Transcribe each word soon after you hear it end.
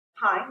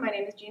Hi, my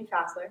name is Jean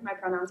Fassler. My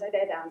pronouns are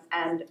they, them,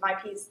 and my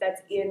piece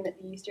that's in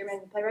the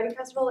Stearman Playwriting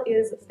Festival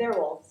is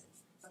Therewolves.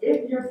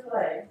 If your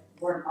play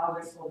were an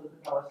object sold at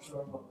the dollar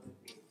store, what would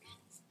it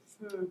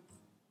be?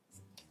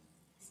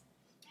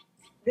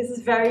 This is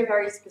very,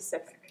 very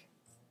specific,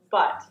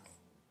 but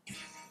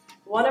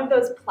one of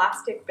those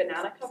plastic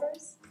banana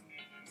covers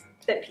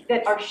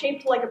that are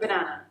shaped like a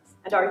banana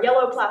and are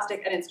yellow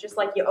plastic, and it's just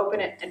like you open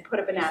it and put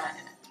a banana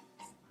in it.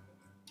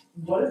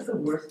 What is the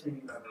worst thing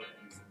you've ever written?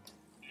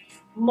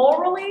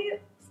 Morally,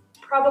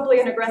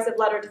 probably an aggressive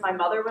letter to my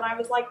mother when I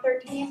was like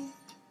 13.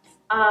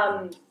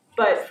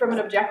 But from an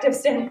objective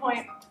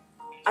standpoint,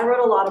 I wrote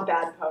a lot of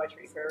bad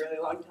poetry for a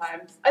really long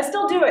time. I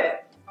still do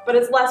it, but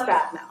it's less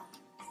bad now.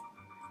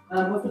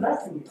 What's the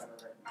best thing you've ever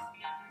written?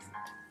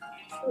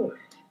 Ooh.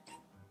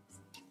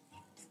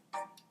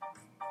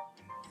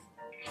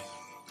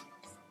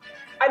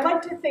 I'd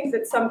like to think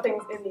that some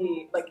things in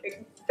the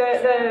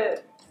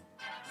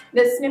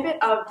snippet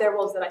of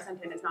Therewolves that I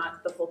sent in is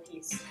not the full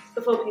piece.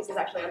 The full piece is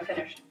actually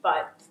unfinished,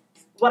 but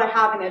what I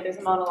have in it, there's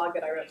a monologue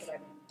that I wrote that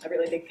I'm a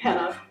really big fan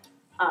of.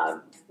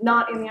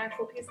 Not in the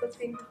actual piece that's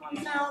being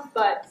performed now,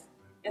 but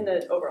in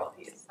the overall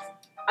piece.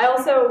 I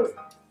also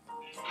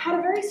had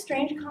a very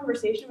strange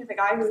conversation with a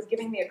guy who was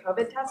giving me a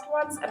COVID test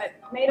once, and it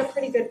made a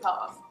pretty good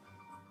poem.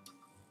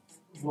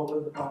 What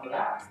was the point of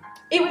that?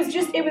 It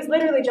was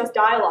literally just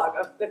dialogue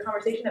of the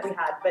conversation that we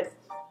had, but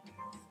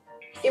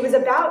it was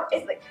about,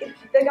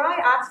 the guy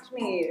asked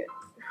me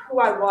who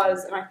I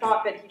was, and I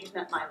thought that he just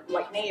meant my,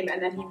 name, and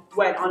then he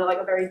went on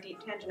a very deep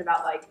tangent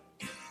about,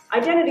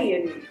 identity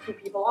and who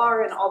people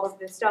are and all of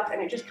this stuff,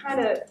 and it just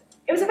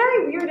it was a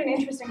very weird and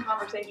interesting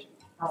conversation.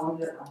 How long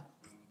did it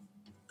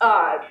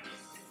last?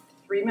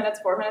 3 minutes,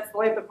 4 minutes, the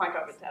length of my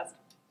COVID test.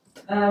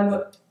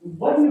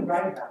 What do you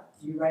write about?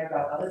 Do you write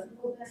about other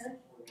people's damage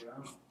or your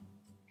own?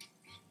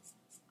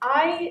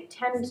 I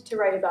tend to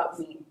write about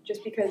me,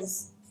 just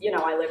because,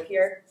 I live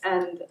here,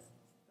 and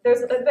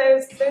there's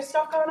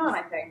stuff going on,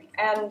 I think,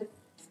 and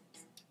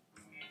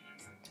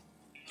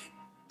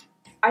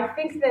I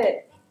think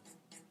that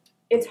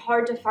it's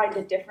hard to find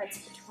a difference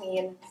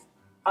between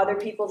other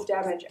people's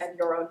damage and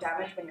your own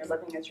damage when you're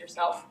living as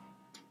yourself,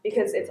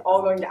 because it's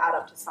all going to add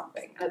up to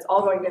something, and it's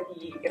all going to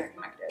be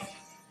interconnected.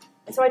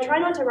 And so I try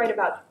not to write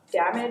about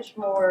damage,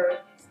 more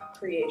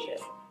creation.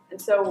 And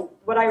so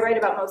what I write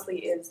about mostly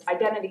is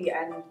identity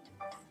and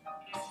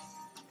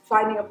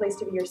finding a place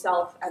to be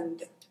yourself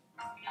and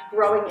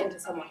growing into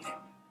someone new.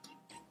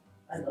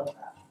 I love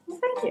that. Well,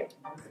 thank you.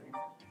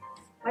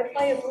 My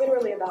play is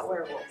literally about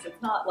werewolves.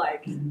 It's not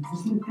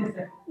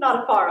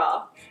not far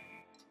off.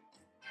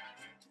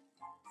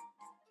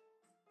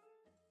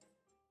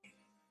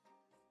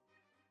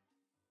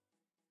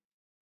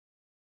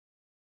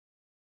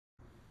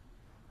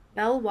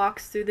 Belle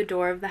walks through the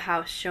door of the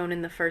house shown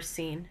in the first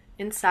scene.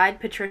 Inside,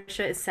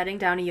 Patricia is setting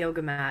down a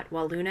yoga mat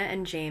while Luna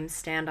and James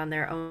stand on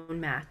their own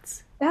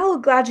mats. Belle,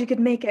 glad you could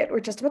make it. We're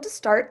just about to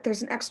start.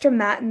 There's an extra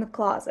mat in the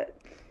closet.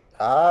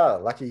 Ah,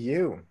 lucky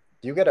you.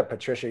 You get a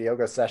Patricia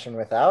yoga session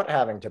without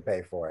having to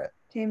pay for it.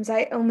 James,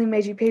 I only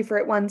made you pay for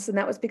it once, and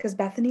that was because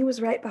Bethany was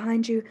right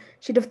behind you.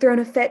 She'd have thrown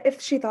a fit if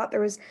she thought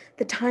there was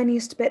the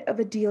tiniest bit of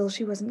a deal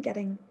she wasn't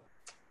getting.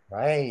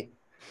 Right.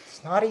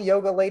 Snotty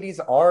yoga ladies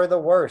are the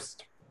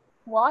worst.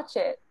 Watch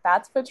it.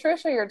 That's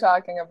Patricia you're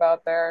talking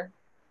about there.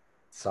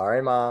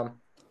 Sorry, Mom.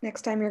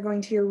 Next time you're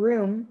going to your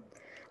room.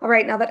 All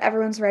right, now that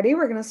everyone's ready,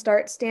 we're going to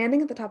start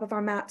standing at the top of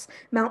our mats,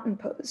 mountain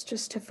pose,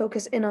 just to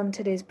focus in on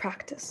today's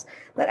practice.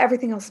 Let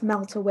everything else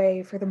melt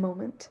away for the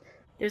moment.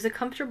 There's a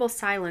comfortable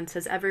silence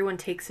as everyone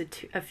takes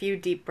a few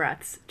deep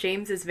breaths.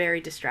 James is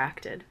very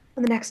distracted.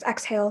 On the next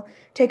exhale,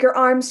 take your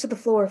arms to the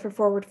floor for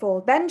forward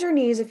fold. Bend your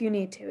knees if you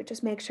need to.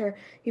 Just make sure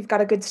you've got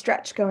a good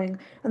stretch going.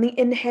 On the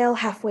inhale,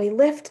 halfway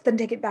lift, then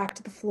take it back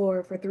to the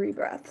floor for 3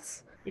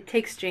 breaths. It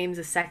takes James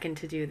a second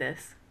to do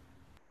this.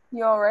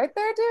 You all right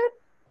there,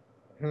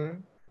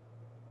 dude?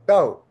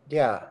 Oh,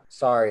 yeah,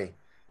 sorry.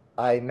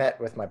 I met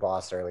with my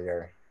boss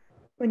earlier.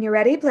 When you're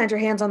ready, plant your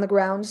hands on the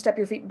ground, step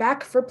your feet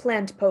back for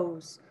plant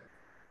pose.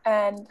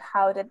 And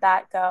how did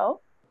that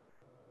go?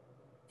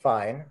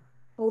 Fine.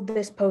 Hold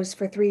this pose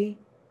for 3,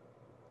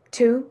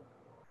 2.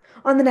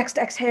 On the next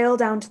exhale,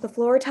 down to the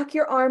floor, tuck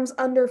your arms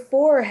under,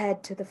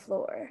 forehead to the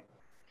floor.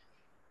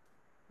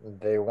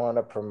 They want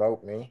to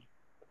promote me.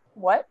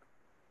 What?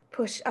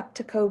 Push up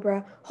to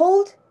cobra.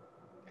 Hold,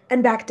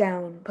 and back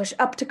down. Push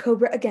up to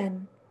cobra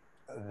again.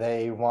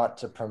 They want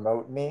to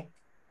promote me?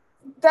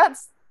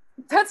 That's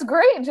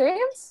great,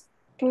 James.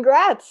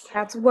 Congrats.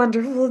 That's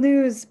wonderful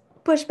news.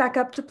 Push back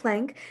up to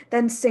plank,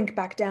 then sink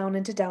back down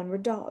into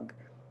downward dog.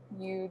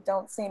 You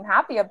don't seem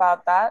happy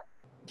about that.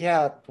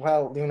 Yeah,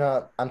 well,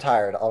 Luna, I'm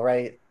tired, all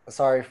right?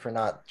 Sorry for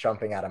not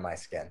jumping out of my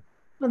skin.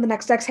 On the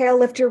next exhale,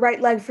 lift your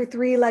right leg for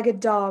 3-legged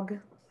dog.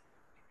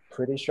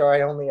 Pretty sure I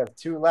only have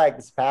 2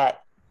 legs,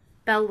 Pat.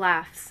 Belle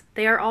laughs.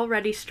 They are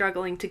already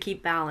struggling to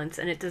keep balance,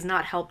 and it does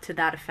not help to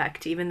that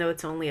effect, even though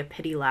it's only a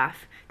pity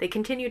laugh. They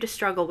continue to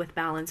struggle with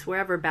balance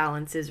wherever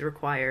balance is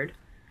required.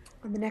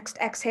 On the next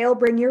exhale,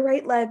 bring your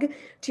right leg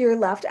to your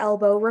left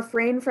elbow.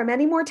 Refrain from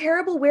any more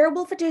terrible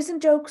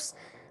werewolf-adjacent jokes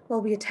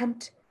while we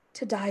attempt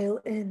to dial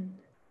in.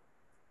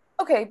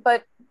 Okay,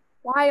 but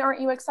why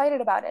aren't you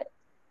excited about it?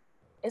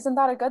 Isn't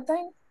that a good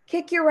thing?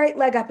 Kick your right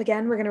leg up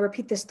again. We're going to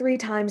repeat this 3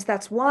 times.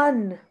 That's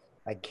 1.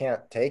 I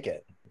can't take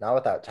it. Not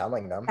without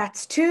telling them.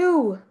 That's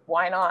 2.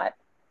 Why not?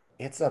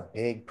 It's a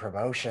big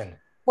promotion.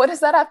 What does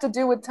that have to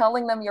do with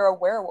telling them you're a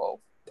werewolf?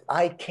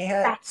 I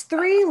can't. That's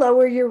 3.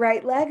 Lower your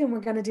right leg, and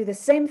we're going to do the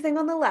same thing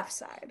on the left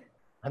side.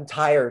 I'm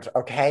tired,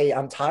 okay?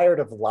 I'm tired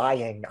of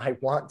lying. I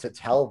want to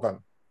tell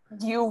them.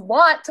 You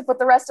want to put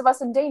the rest of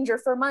us in danger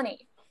for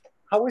money.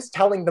 How is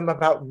telling them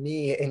about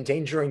me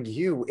endangering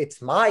you?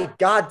 It's my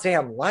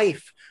goddamn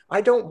life. I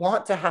don't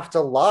want to have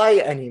to lie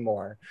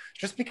anymore.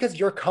 Just because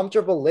you're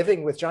comfortable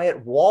living with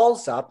giant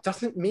walls up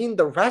doesn't mean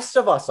the rest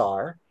of us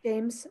are.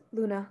 James,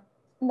 Luna.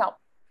 No.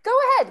 Go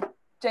ahead,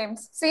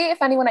 James. See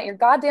if anyone at your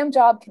goddamn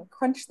job can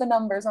crunch the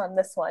numbers on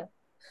this one.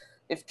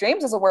 If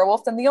James is a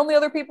werewolf, then the only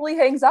other people he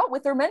hangs out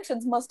with or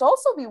mentions must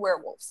also be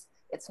werewolves.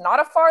 It's not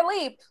a far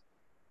leap.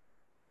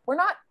 We're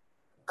not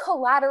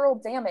collateral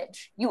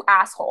damage, you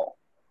asshole.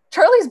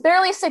 Charlie's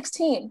barely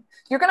 16.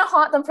 You're going to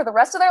haunt them for the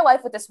rest of their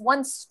life with this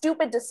one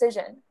stupid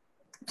decision.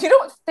 You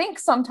don't think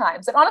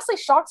sometimes. It honestly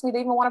shocks me they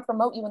even want to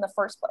promote you in the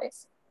first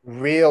place.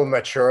 Real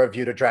mature of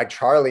you to drag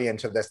Charlie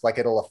into this like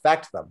it'll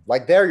affect them.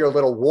 Like they're your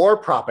little war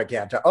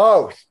propaganda.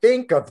 Oh,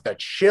 think of the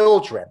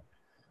children.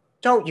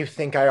 Don't you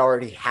think I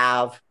already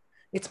have?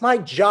 It's my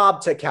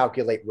job to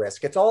calculate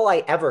risk. It's all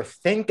I ever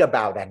think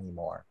about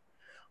anymore.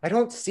 I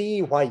don't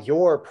see why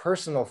your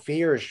personal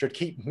fears should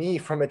keep me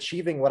from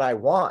achieving what I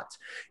want.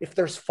 If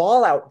there's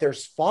fallout,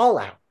 there's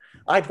fallout.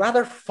 I'd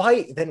rather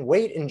fight than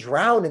wait and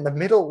drown in the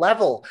middle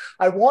level.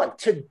 I want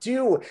to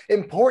do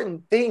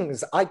important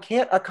things. I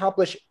can't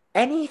accomplish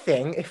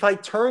anything if I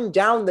turn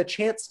down the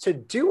chance to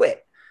do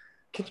it.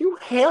 Can you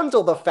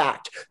handle the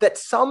fact that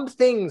some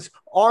things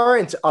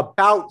aren't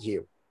about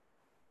you?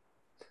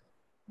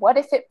 What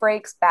if it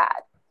breaks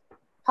bad?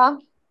 Huh?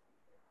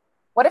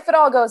 What if it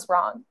all goes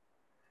wrong?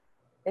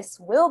 This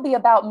will be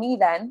about me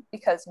then,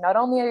 because not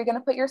only are you going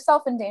to put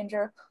yourself in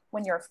danger,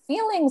 when your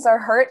feelings are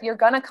hurt, you're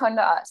going to come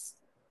to us.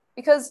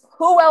 Because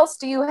who else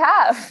do you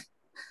have?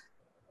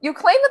 You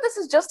claim that this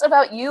is just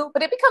about you,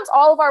 but it becomes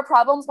all of our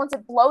problems once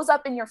it blows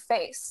up in your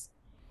face.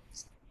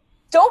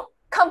 Don't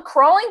come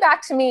crawling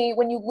back to me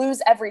when you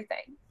lose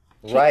everything.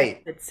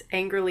 Right. It's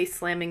angrily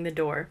slamming the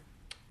door.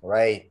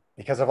 Right.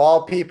 Because of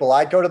all people,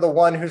 I'd go to the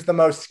one who's the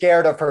most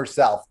scared of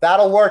herself.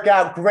 That'll work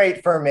out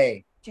great for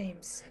me.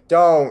 James.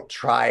 Don't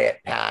try it,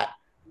 Pat.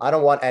 I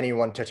don't want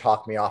anyone to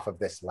talk me off of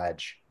this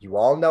ledge. You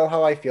all know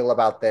how I feel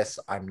about this.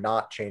 I'm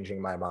not changing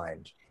my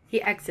mind.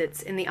 He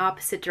exits in the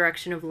opposite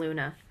direction of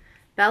Luna.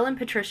 Belle and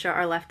Patricia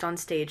are left on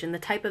stage in the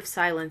type of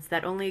silence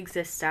that only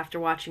exists after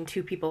watching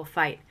 2 people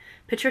fight.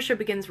 Patricia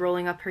begins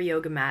rolling up her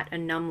yoga mat, a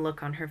numb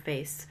look on her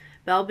face.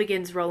 Belle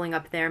begins rolling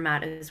up their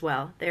mat as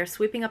well. They are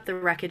sweeping up the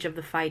wreckage of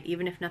the fight,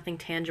 even if nothing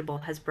tangible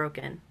has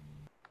broken.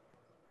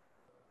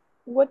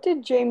 What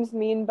did James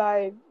mean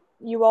by,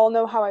 "You all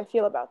know how I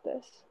feel about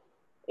this"?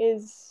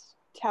 Is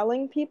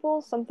telling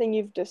people something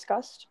you've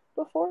discussed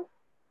before?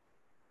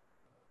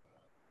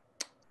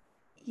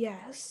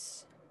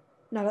 Yes.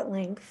 Not at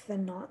length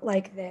and not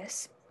like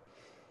this.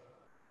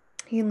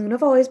 He and Luna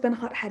have always been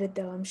hot-headed,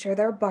 though. I'm sure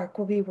their bark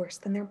will be worse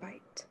than their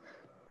bite.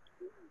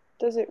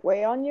 Does it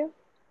weigh on you?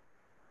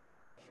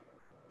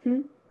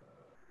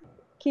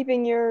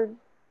 Keeping your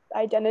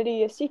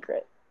identity a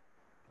secret.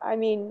 I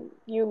mean,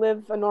 you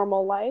live a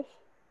normal life.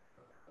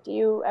 Do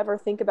you ever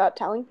think about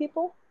telling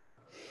people?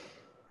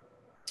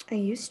 I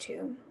used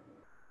to.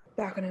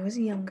 Back when I was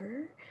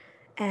younger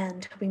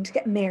and hoping to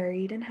get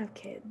married and have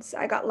kids.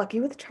 I got lucky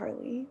with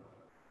Charlie.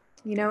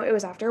 You know, it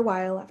was after a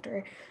while,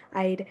 after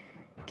I'd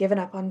given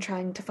up on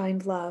trying to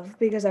find love,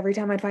 because every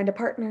time I'd find a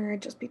partner,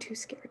 I'd just be too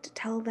scared to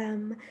tell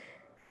them.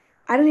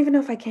 I don't even know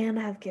if I can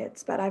have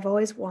kids, but I've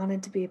always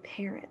wanted to be a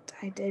parent.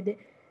 I did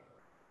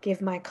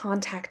give my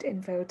contact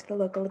info to the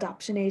local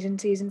adoption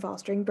agencies and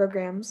fostering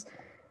programs.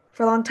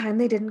 For a long time,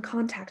 they didn't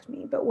contact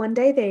me, but one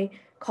day they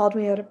called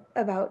me out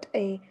about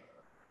a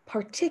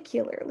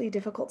particularly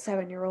difficult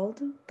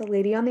 7-year-old. The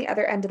lady on the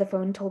other end of the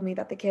phone told me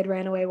that the kid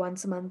ran away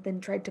once a month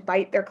and tried to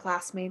bite their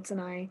classmates,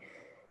 and I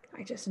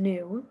just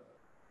knew.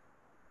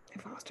 I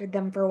fostered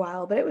them for a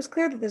while, but it was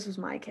clear that this was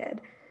my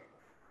kid.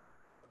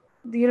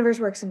 The universe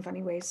works in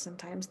funny ways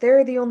sometimes.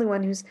 They're the only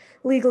one who's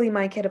legally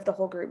my kid of the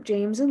whole group.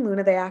 James and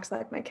Luna, they act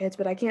like my kids,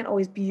 but I can't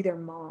always be their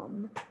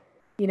mom.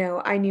 You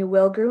know, I knew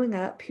Will growing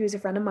up. He was a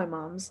friend of my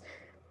mom's.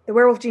 The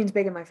werewolf gene's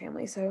big in my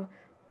family, so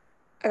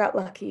I got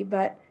lucky,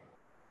 but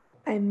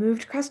I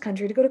moved cross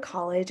country to go to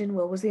college, and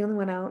Will was the only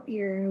one out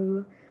here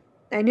who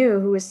I knew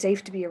who was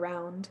safe to be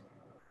around.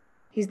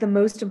 He's the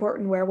most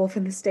important werewolf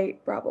in the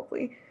state,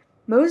 probably.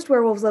 Most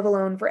werewolves live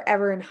alone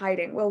forever in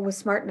hiding. Will was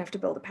smart enough to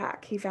build a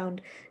pack. He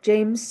found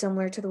James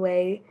similar to the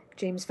way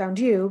James found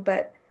you,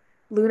 but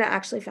Luna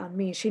actually found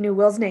me. She knew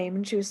Will's name,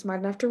 and she was smart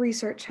enough to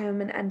research him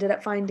and ended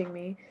up finding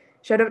me.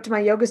 Showed up to my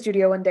yoga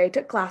studio one day,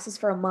 took classes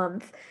for a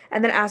month,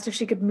 and then asked if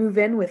she could move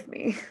in with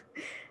me.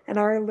 And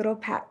our little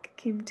pack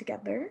came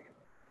together.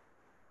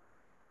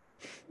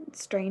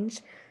 It's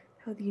strange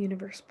how the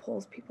universe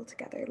pulls people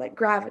together, like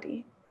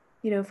gravity.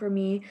 For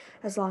me,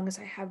 as long as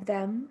I have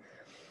them,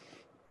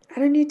 I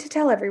don't need to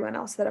tell everyone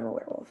else that I'm a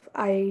werewolf.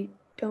 I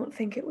don't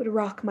think it would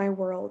rock my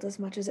world as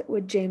much as it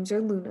would James or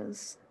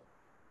Luna's.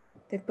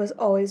 They've both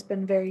always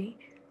been very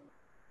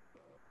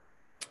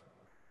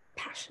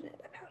passionate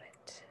about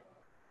it.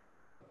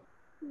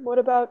 What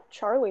about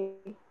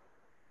Charlie?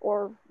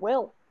 Or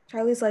Will?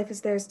 Charlie's life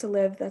is theirs to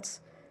live. That's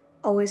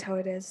always how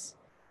it is.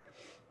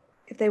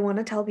 If they want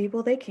to tell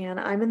people, they can.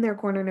 I'm in their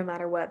corner no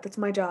matter what. That's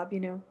my job,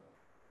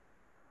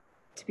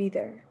 to be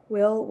there.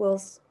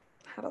 Will's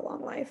had a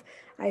long life.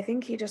 I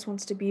think he just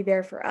wants to be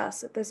there for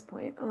us at this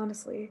point,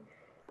 honestly.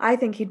 I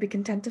think he'd be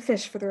content to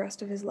fish for the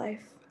rest of his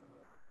life.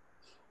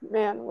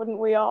 Man, wouldn't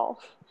we all?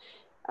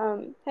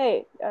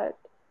 Hey,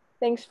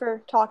 thanks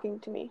for talking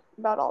to me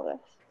about all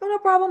this. Oh, no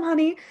problem,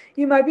 honey.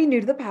 You might be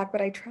new to the pack,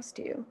 but I trust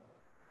you.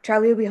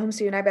 Charlie will be home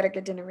soon. I better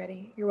get dinner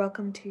ready. You're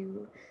welcome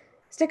to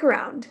stick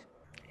around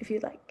if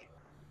you'd like.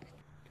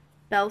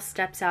 Belle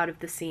steps out of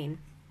the scene.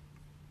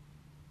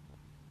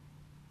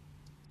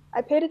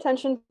 I paid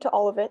attention to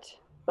all of it,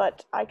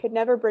 but I could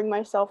never bring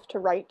myself to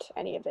write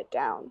any of it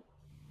down.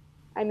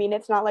 I mean,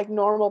 it's not like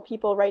normal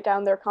people write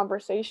down their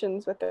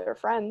conversations with their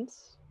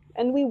friends.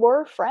 And we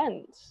were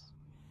friends.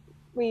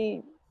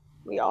 We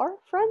are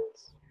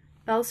friends?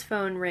 Belle's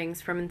phone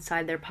rings from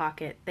inside their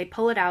pocket. They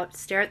pull it out,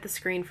 stare at the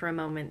screen for a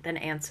moment, then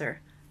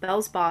answer.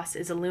 Belle's boss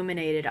is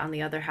illuminated on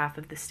the other half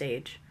of the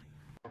stage.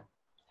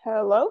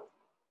 Hello?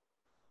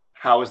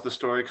 How is the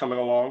story coming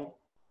along?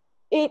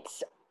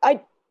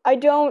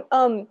 I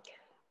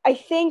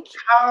think...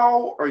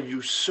 How are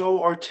you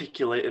so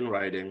articulate in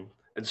writing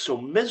and so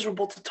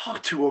miserable to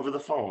talk to over the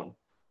phone?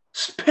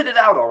 Spit it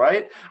out, all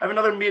right? I have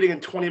another meeting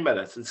in 20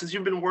 minutes, and since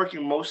you've been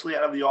working mostly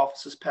out of the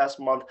office this past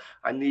month,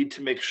 I need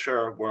to make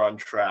sure we're on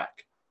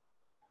track.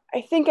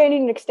 I think I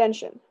need an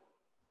extension.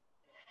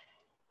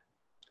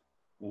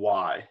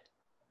 Why?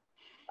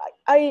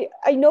 I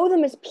know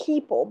them as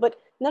people, but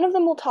none of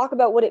them will talk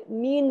about what it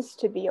means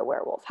to be a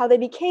werewolf, how they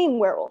became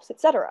werewolves,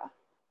 etc.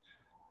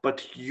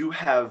 But you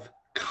have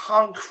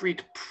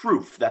concrete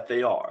proof that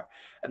they are,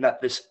 and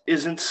that this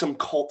isn't some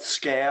cult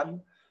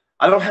scam.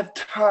 I don't have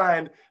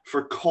time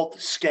for cult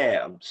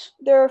scams.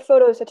 There are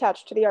photos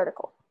attached to the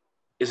article.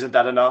 Isn't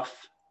that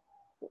enough?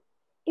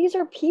 These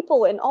are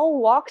people in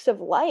all walks of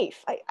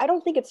life. I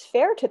don't think it's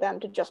fair to them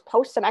to just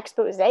post some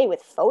expose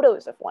with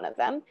photos of one of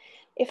them.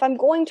 If I'm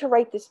going to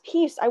write this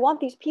piece, I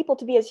want these people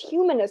to be as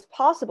human as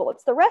possible.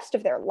 It's the rest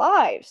of their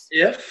lives.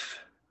 If?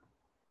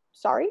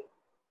 Sorry?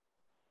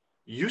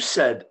 You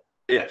said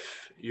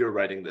if you're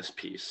writing this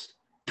piece.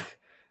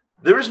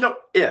 There is no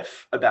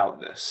if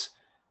about this.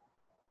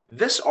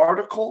 This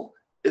article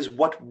is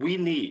what we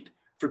need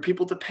for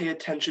people to pay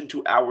attention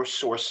to our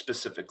source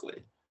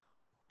specifically.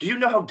 Do you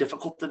know how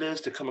difficult it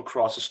is to come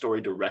across a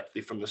story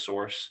directly from the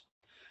source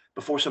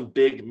before some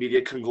big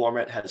media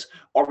conglomerate has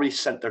already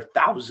sent their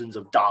thousands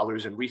of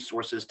dollars and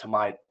resources to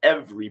mine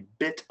every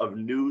bit of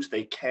news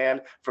they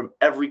can from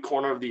every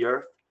corner of the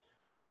earth?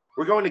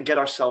 We're going to get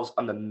ourselves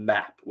on the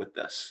map with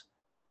this.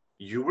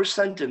 You were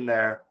sent in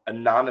there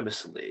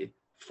anonymously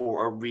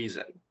for a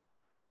reason.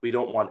 We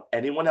don't want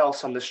anyone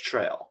else on this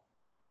trail.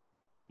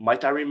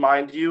 Might I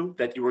remind you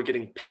that you were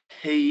getting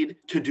paid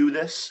to do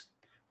this?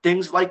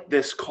 Things like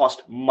this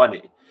cost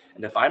money.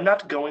 And if I'm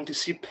not going to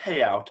see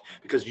payout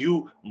because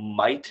you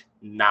might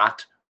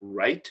not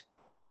write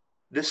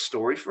this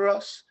story for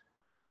us,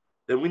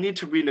 then we need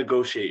to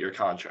renegotiate your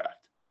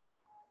contract.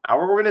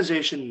 Our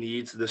organization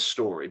needs this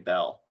story,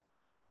 Belle.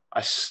 I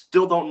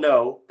still don't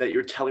know that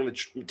you're telling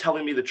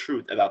me the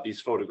truth about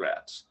these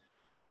photographs.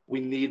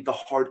 We need the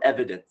hard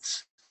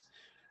evidence.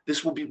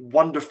 This will be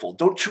wonderful.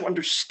 Don't you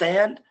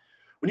understand?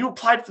 When you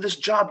applied for this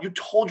job, you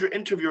told your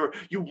interviewer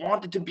you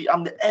wanted to be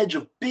on the edge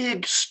of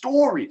big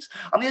stories,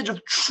 on the edge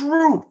of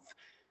truth.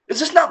 Is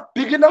this not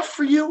big enough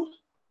for you?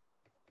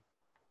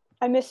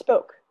 I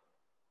misspoke.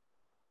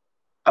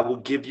 I will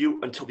give you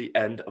until the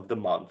end of the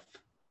month.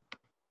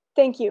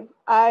 Thank you.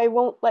 I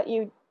won't let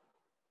you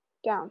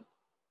down.